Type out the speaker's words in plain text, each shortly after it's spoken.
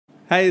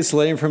Hey, it's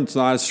Liam from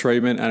Tinnitus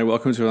Treatment and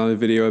welcome to another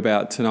video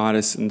about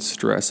tinnitus and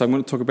stress. I'm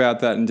going to talk about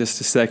that in just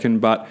a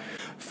second, but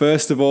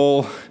first of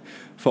all,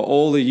 for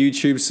all the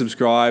YouTube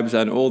subscribes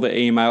and all the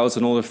emails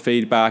and all the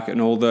feedback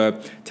and all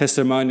the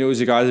testimonials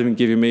you guys have been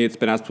giving me, it's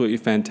been absolutely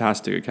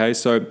fantastic, okay?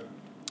 So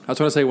I just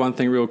want to say one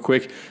thing real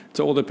quick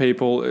to all the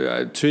people,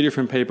 two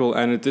different people,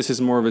 and this is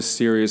more of a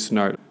serious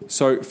note.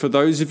 So for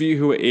those of you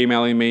who are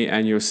emailing me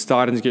and you're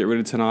starting to get rid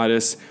of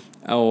tinnitus,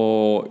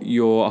 or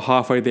you're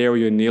halfway there or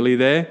you're nearly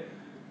there,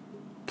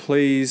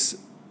 please,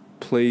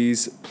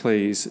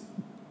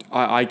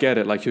 I get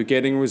it. Like, you're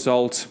getting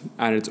results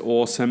and it's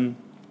awesome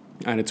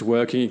and it's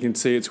working. You can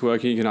see it's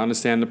working. You can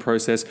understand the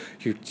process.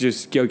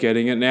 You're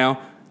getting it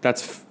now.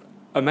 That's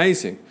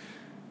amazing.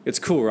 It's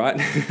cool, right?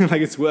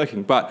 Like, it's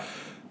working. But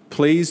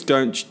please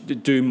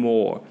don't do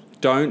more.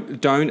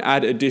 Don't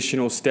add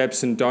additional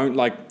steps and don't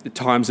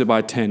times it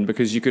by 10,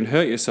 because you can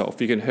hurt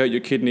yourself. You can hurt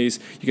your kidneys,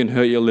 you can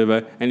hurt your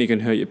liver, and you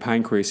can hurt your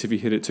pancreas if you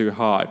hit it too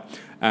hard.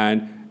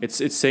 And it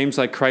seems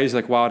like crazy,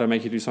 like, wow, to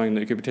make you do something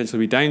that could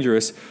potentially be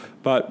dangerous,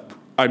 but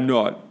I'm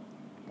not.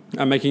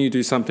 I'm making you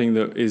do something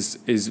that is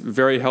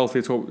very healthy.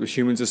 It's what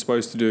humans are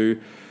supposed to do.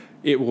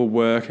 It will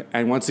work.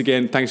 And once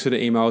again, thanks for the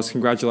emails.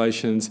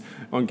 Congratulations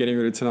on getting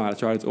rid of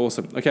tinnitus, right? It's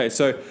awesome. Okay,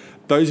 so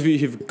those of you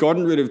who've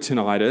gotten rid of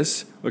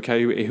tinnitus,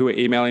 okay, who are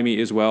emailing me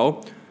as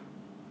well,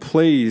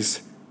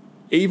 please,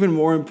 even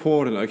more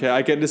important, okay,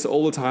 I get this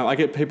all the time. I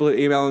get people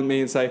emailing me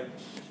and say,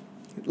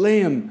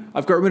 Liam,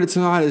 I've got rid of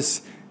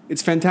tinnitus.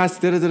 It's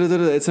fantastic.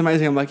 It's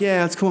amazing. I'm like,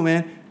 yeah, that's cool,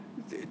 man.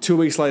 2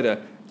 weeks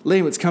later,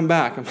 Liam, it's come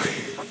back. I'm like,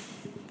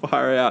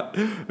 fire out.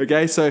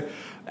 Okay, so,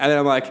 and then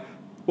I'm like,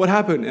 what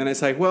happened? And they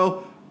say,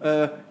 well,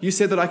 you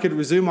said that I could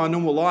resume my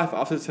normal life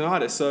after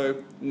tinnitus.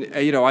 So,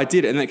 I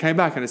did. And then it came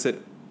back and I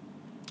said,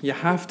 you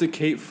have to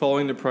keep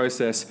following the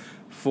process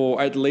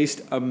for at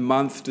least a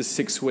month to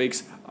 6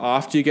 weeks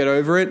after you get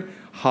over it.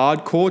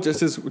 Hardcore,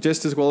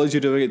 just as well as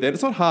you're doing it then.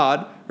 It's not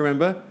hard,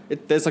 remember.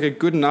 There's like a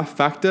good enough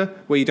factor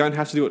where you don't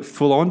have to do it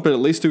full on, but at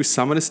least do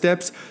some of the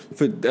steps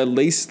for at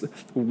least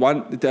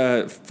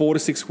 4 to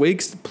 6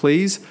 weeks,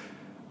 please.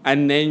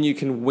 And then you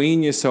can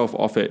wean yourself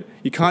off it.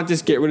 You can't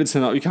just get rid of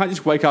tinnitus. You can't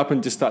just wake up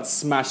and just start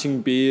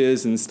smashing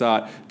beers and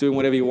start doing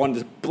whatever you want,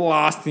 just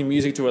blasting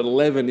music to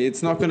 11.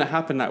 It's not going to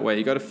happen that way.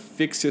 You got to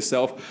fix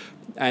yourself.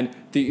 And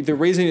the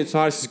reason your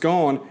tinnitus is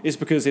gone is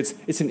because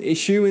it's an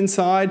issue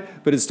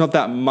inside, but it's not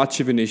that much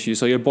of an issue.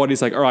 So your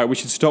body's like, all right, we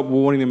should stop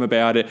warning them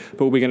about it,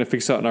 but we're going to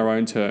fix it on our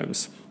own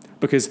terms.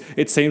 Because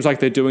it seems like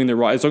they're doing the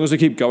right. As long as we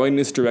keep going in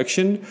this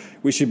direction,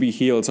 we should be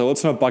healed. So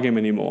let's not bug him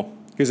anymore,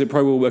 because it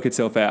probably will work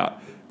itself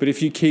out. But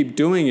if you keep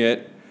doing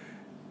it,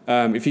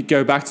 if you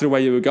go back to the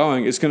way you were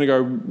going, it's going to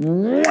go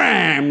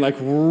wham, like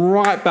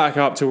right back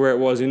up to where it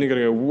was, and you're going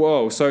to go,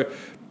 whoa. So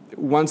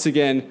once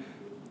again,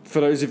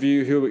 for those of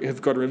you who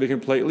have got rid of it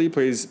completely,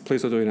 please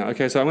stop doing that.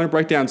 Okay, so I'm going to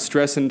break down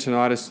stress and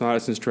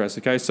tinnitus and stress.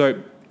 Okay, so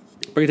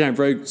break it down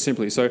very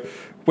simply. So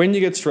when you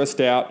get stressed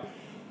out,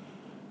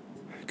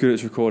 good,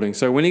 it's recording.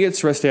 So when you get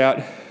stressed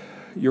out,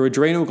 your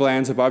adrenal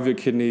glands above your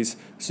kidneys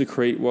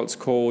secrete what's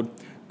called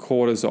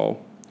cortisol.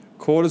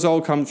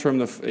 Cortisol comes from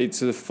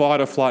it's a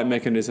fight or flight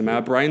mechanism.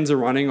 Our brains are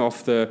running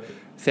off the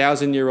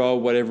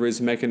 1,000-year-old, whatever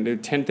is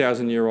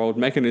 10,000-year-old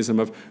mechanism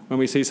of when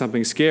we see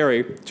something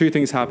scary, two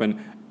things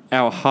happen.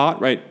 Our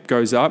heart rate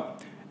goes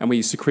up and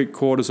we secrete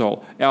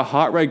cortisol. Our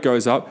heart rate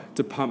goes up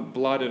to pump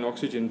blood and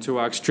oxygen to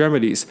our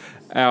extremities,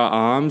 our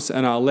arms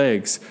and our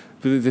legs.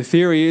 The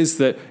theory is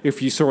that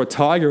if you saw a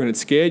tiger and it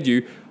scared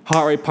you,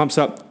 heart rate pumps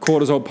up,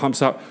 cortisol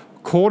pumps up.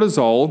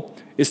 Cortisol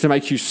is to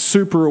make you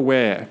super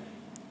aware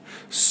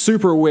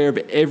of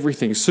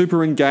everything,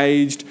 super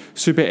engaged,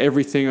 super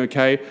everything,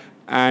 okay?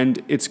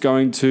 And it's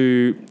going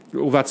to,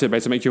 well, that's it,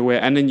 basically, make you aware.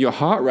 And then your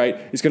heart rate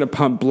is going to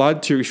pump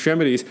blood to your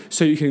extremities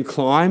so you can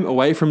climb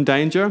away from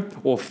danger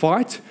or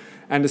fight.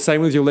 And the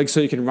same with your legs,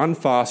 so you can run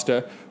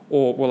faster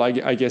or, well, I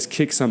guess,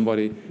 kick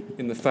somebody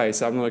in the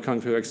face. I'm not a Kung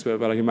Fu expert,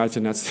 but I can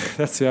imagine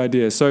that's the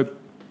idea. So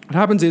what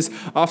happens is,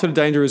 after the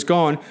danger is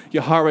gone,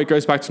 your heart rate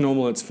goes back to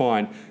normal, it's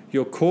fine.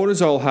 Your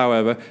cortisol,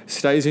 however,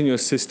 stays in your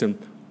system.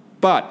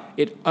 But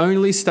it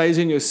only stays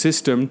in your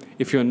system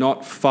if you're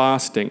not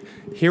fasting.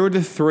 Here are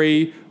the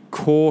 3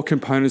 core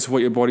components of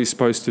what your body's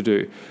supposed to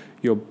do.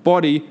 Your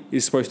body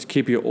is supposed to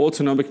keep your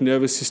autonomic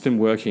nervous system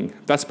working.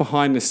 That's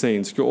behind the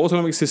scenes. Your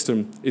autonomic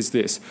system is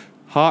this: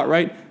 heart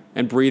rate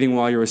and breathing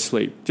while you're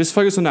asleep. Just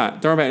focus on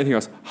that. Don't worry about anything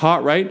else.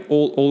 Heart rate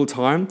all the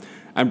time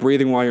and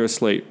breathing while you're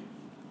asleep.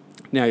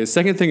 Now, the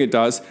second thing it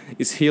does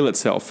is heal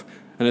itself.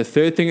 And the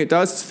third thing it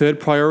does, third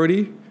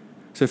priority,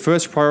 so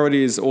first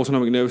priority is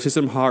autonomic nervous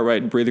system, heart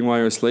rate, and breathing while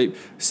you're asleep.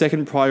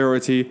 Second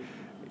priority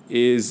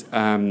is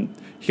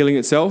healing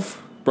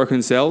itself,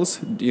 broken cells,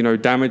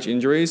 damage,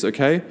 injuries,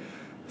 okay?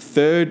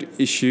 Third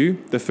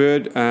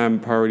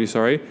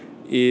priority,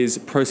 is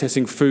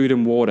processing food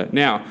and water.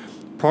 Now,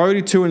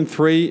 priority 2 and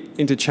 3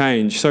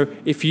 interchange. So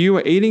if you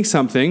are eating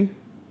something,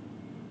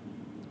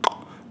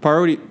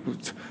 okay,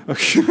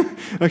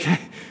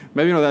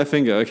 maybe not that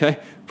finger, okay?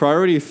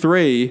 Priority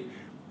 3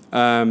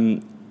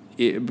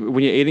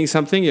 when you're eating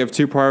something, you have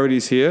two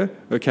priorities here.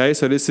 Okay,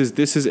 so this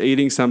is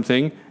eating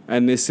something,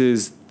 and this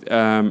is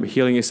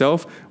healing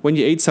yourself. When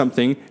you eat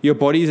something, your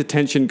body's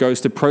attention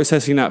goes to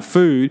processing that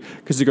food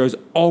because it goes,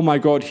 oh my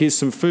God, here's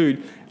some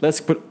food. Let's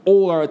put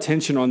all our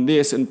attention on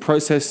this and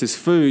process this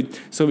food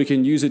so we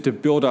can use it to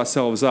build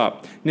ourselves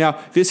up.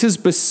 Now, this is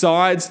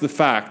besides the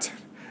fact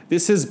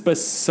that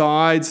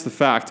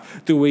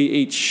we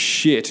eat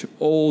shit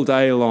all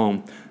day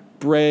long.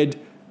 Bread,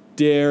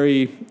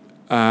 dairy,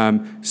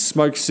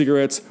 smoke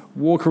cigarettes,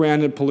 walk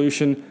around in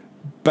pollution,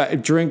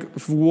 drink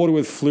water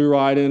with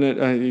fluoride in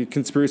it.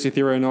 Conspiracy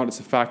theory or not,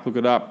 it's a fact, look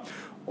it up.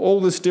 All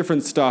this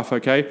different stuff,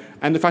 okay?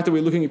 And the fact that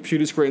we're looking at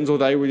computer screens all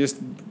day, we're just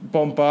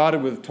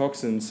bombarded with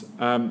toxins.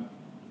 And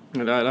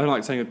I don't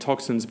like saying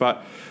toxins,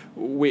 but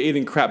we're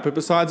eating crap. But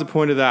besides the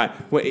point of that,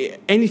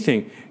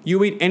 anything,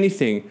 you eat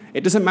anything.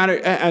 It doesn't matter,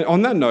 and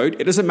on that note,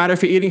 it doesn't matter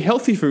if you're eating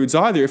healthy foods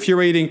either. If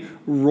you're eating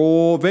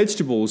raw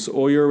vegetables,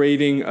 or you're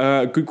eating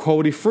good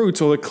quality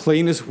fruits, or the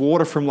cleanest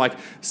water from like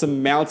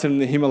some mountain in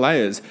the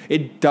Himalayas,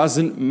 it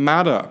doesn't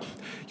matter.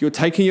 You're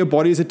taking your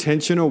body's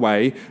attention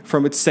away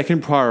from its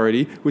second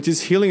priority, which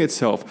is healing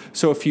itself.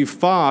 So if you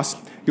fast,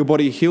 your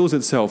body heals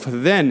itself.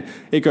 Then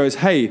it goes,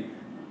 hey,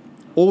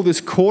 all this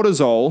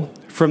cortisol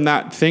from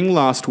that thing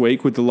last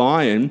week with the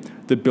lion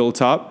that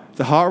built up,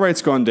 the heart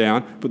rate's gone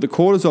down, but the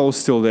cortisol's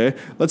still there.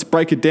 Let's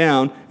break it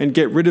down and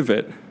get rid of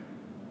it.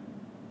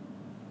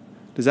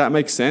 Does that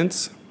make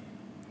sense?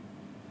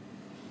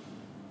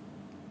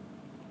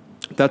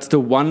 That's the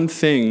one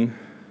thing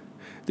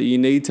that you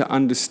need to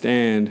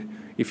understand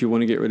if you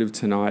want to get rid of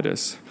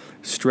tinnitus.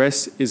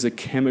 Stress is a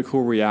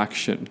chemical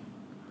reaction,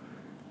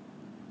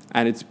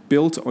 and it's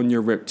built on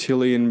your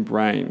reptilian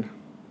brain.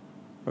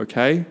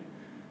 Okay?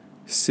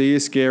 See a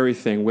scary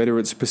thing, whether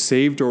it's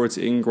perceived or it's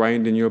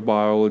ingrained in your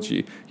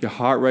biology. Your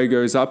heart rate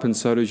goes up and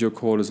so does your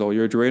cortisol.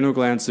 Your adrenal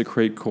glands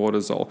secrete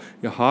cortisol.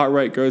 Your heart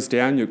rate goes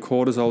down, your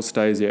cortisol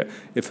stays there.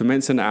 It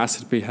ferments an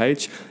acid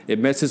pH. It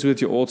messes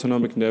with your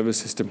autonomic nervous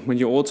system. When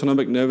your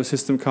autonomic nervous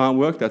system can't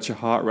work, that's your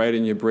heart rate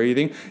and your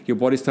breathing. Your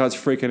body starts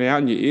freaking out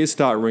and your ears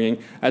start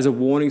ringing as a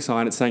warning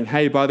sign. It's saying,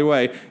 hey, by the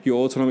way,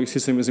 your autonomic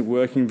system isn't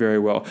working very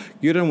well.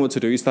 You don't know what to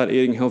do. You start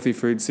eating healthy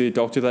food, see a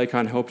doctor, they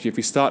can't help you. If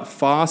you start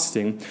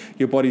fasting,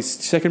 your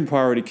body's second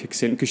priority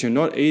kicks in because you're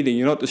not eating,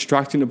 you're not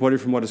distracting the body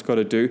from what it's got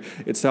to do.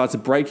 It starts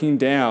breaking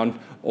down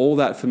all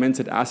that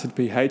fermented acid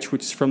pH,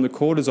 which is from the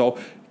cortisol,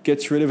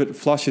 gets rid of it,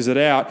 flushes it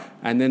out,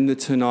 and then the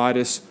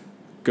tinnitus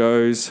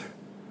goes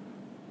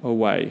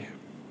away.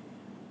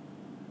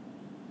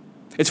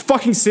 It's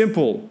fucking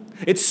simple.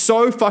 It's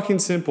so fucking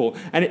simple.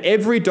 And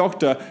every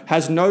doctor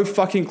has no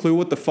fucking clue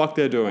what the fuck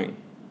they're doing.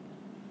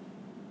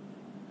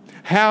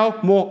 How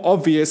more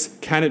obvious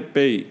can it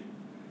be?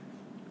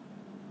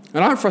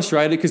 And I'm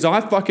frustrated because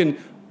I fucking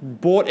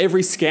bought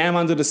every scam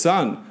under the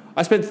sun.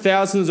 I spent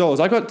thousands of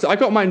dollars. I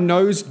got my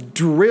nose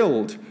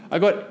drilled. I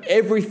got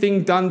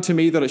everything done to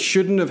me that it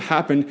shouldn't have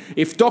happened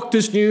if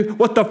doctors knew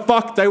what the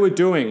fuck they were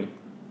doing.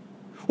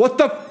 What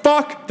the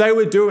fuck they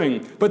were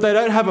doing. But they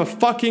don't have a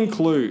fucking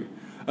clue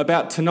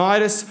about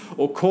tinnitus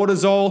or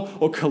cortisol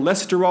or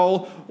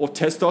cholesterol or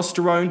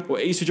testosterone or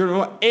estrogen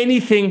or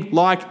anything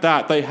like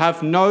that. They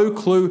have no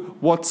clue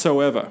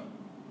whatsoever.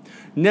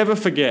 Never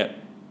forget.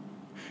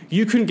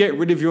 You can get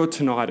rid of your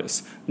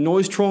tinnitus.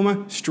 Noise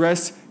trauma,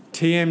 stress,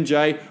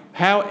 TMJ,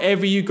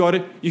 however you got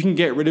it, you can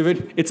get rid of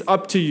it. It's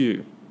up to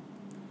you.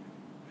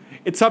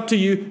 It's up to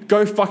you.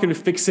 Go fucking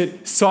fix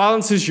it.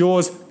 Silence is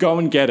yours. Go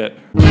and get it.